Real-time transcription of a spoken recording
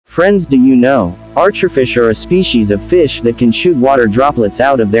Friends, do you know, archerfish are a species of fish that can shoot water droplets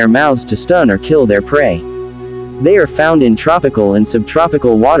out of their mouths to stun or kill their prey. They are found in tropical and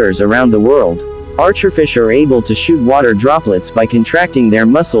subtropical waters around the world. Archerfish are able to shoot water droplets by contracting their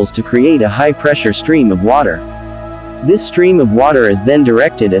muscles to create a high-pressure stream of water. This stream of water is then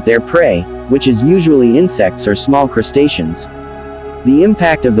directed at their prey, which is usually insects or small crustaceans. The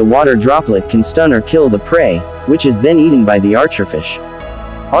impact of the water droplet can stun or kill the prey, which is then eaten by the archerfish.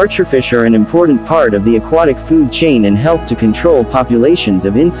 Archerfish are an important part of the aquatic food chain and help to control populations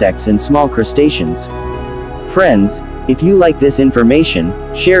of insects and small crustaceans. Friends, if you like this information,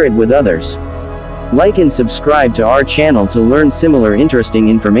 share it with others. Like and subscribe to our channel to learn similar interesting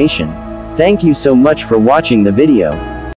information. Thank you so much for watching the video.